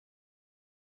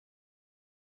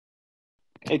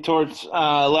Hey, Torts,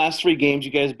 last three games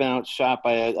you guys have been outshot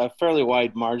by a fairly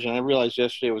wide margin. I realized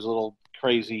yesterday was a little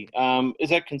crazy. Is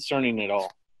that concerning at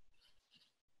all?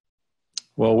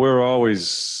 Well, we're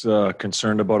always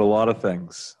concerned about a lot of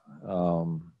things.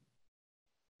 Um,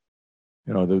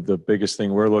 the biggest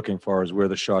thing we're looking for is where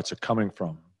the shots are coming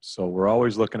from. So we're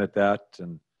always looking at that,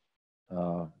 and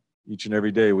each and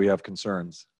every day we have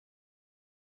concerns.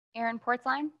 Aaron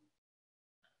Portzline.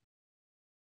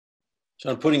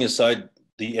 John, putting aside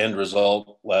the end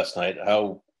result last night,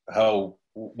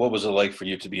 what was it like for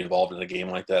you to be involved in a game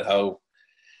like that? How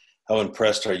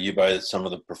impressed are you by some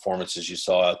of the performances you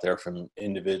saw out there from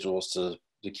individuals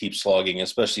to keep slogging,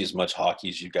 especially as much hockey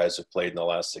as you guys have played in the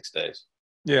last 6 days?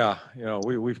 Yeah,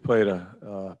 we've put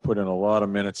in a lot of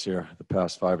minutes here the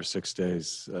past 5 or 6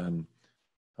 days, and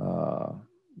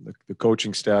the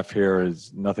coaching staff here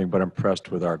is nothing but impressed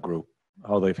with our group,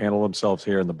 how they've handled themselves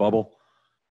here in the bubble,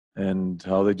 and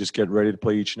how they just get ready to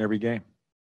play each and every game.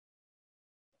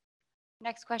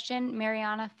 Next question,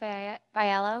 Mariana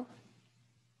Fiallo.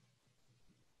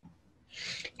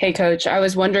 Hey, Coach. I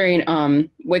was wondering,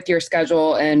 with your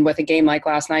schedule and with a game like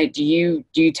last night, do you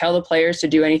tell the players to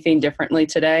do anything differently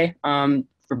today,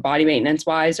 for body maintenance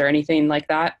wise or anything like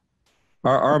that?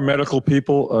 Our medical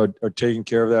people are taking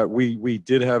care of that. We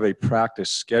did have a practice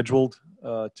scheduled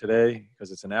today because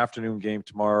it's an afternoon game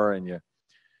tomorrow, and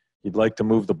you'd like to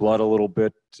move the blood a little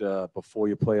bit before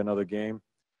you play another game.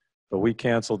 But we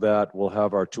canceled that. We'll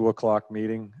have our 2:00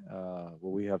 meeting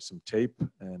where we have some tape,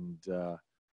 and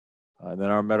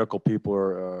then our medical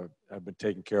people have been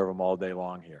taking care of them all day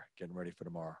long here, getting ready for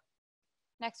tomorrow.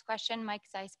 Next question, Mike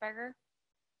Zeisberger.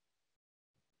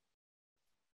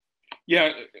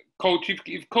 Yeah, Coach,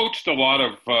 you've coached a lot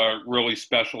of really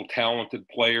special, talented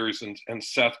players, and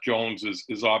Seth Jones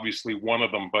is obviously one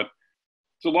of them, but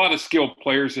there's a lot of skilled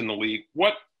players in the league.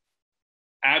 What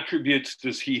attributes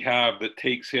does he have that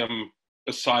takes him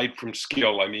aside from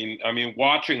skill? I mean,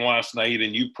 watching last night,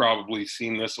 and you've probably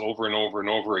seen this over and over and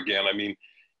over again. I mean,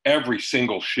 every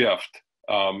single shift,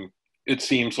 it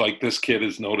seems like this kid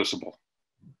is noticeable.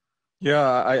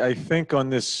 Yeah, I think on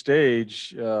this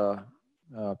stage,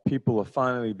 people are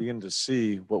finally beginning to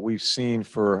see what we've seen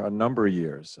for a number of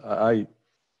years. I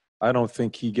don't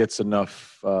think he gets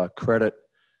enough credit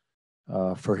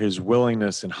for his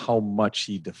willingness and how much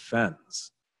he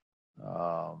defends.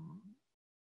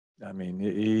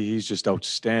 He's just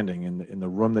outstanding in the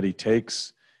room that he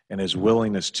takes and his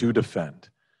willingness to defend.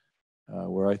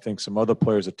 Where I think some other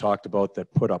players have talked about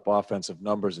that put up offensive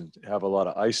numbers and have a lot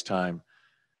of ice time.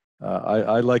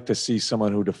 I like to see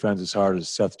someone who defends as hard as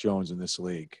Seth Jones in this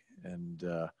league. And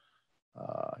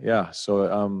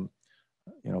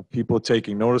people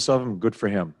taking notice of him, good for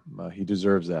him. He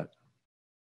deserves that.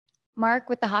 Mark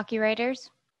with the Hockey Writers.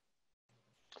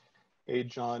 Hey,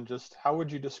 John, just how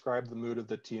would you describe the mood of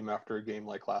the team after a game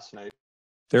like last night?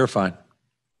 They're fine.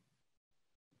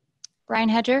 Brian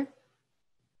Hedger.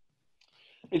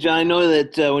 Hey, John, I know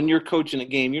that when you're coaching a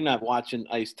game, you're not watching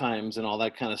ice times and all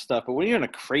that kind of stuff. But when you're in a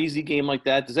crazy game like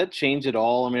that, does that change at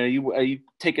all? I mean, are you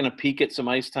taking a peek at some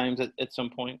ice times at some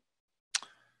point?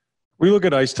 We look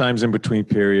at ice times in between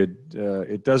period.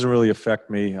 It doesn't really affect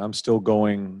me. I'm still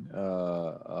going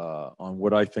on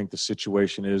what I think the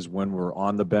situation is when we're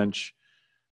on the bench.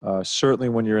 Certainly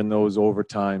when you're in those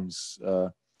overtimes,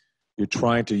 you're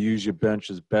trying to use your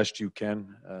bench as best you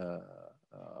can.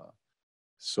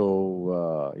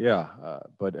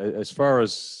 But as far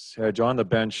as Hedge on the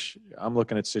bench, I'm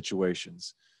looking at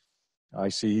situations. I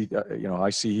see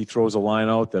he throws a line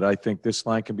out that I think this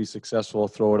line can be successful. I'll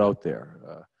throw it out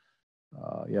there.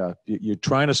 You're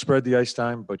trying to spread the ice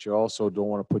time, but you also don't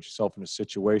want to put yourself in a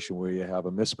situation where you have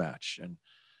a mismatch. And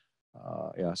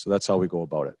so that's how we go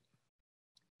about it.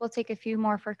 We'll take a few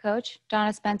more for Coach.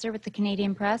 Donna Spencer with the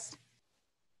Canadian Press.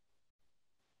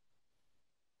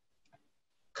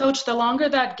 Coach, the longer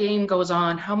that game goes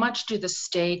on, how much do the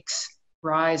stakes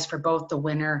rise for both the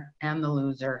winner and the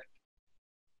loser?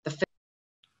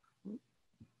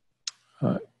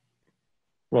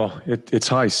 It's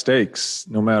high stakes,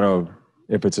 no matter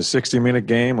if it's a 60-minute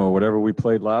game or whatever we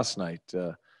played last night.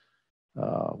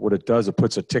 What it does, it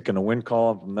puts a tick in the win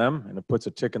column from them, and it puts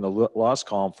a tick in the loss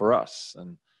column for us.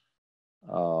 And,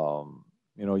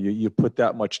 you put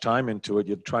that much time into it,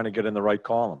 you're trying to get in the right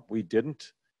column. We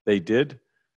didn't. They did.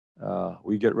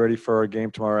 We get ready for our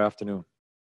game tomorrow afternoon.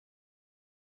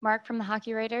 Mark from the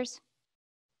Hockey Writers.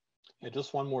 Yeah,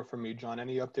 just one more from me, John.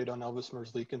 Any update on Elvis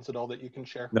Merzlikins at all that you can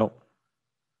share?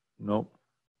 No.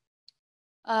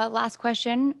 Last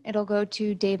question. It'll go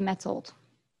to Dave Metzold.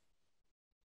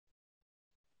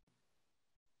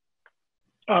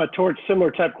 Towards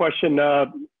similar type question.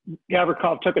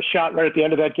 Gavrikov took a shot right at the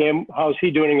end of that game. How's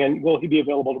he doing, and will he be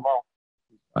available tomorrow?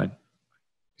 Fine.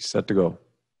 He's set to go.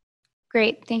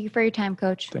 Great. Thank you for your time,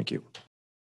 Coach. Thank you.